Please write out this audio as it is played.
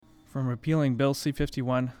From repealing Bill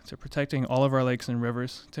C-51 to protecting all of our lakes and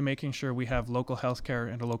rivers to making sure we have local health care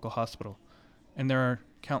and a local hospital. And there are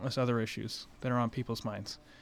countless other issues that are on people's minds.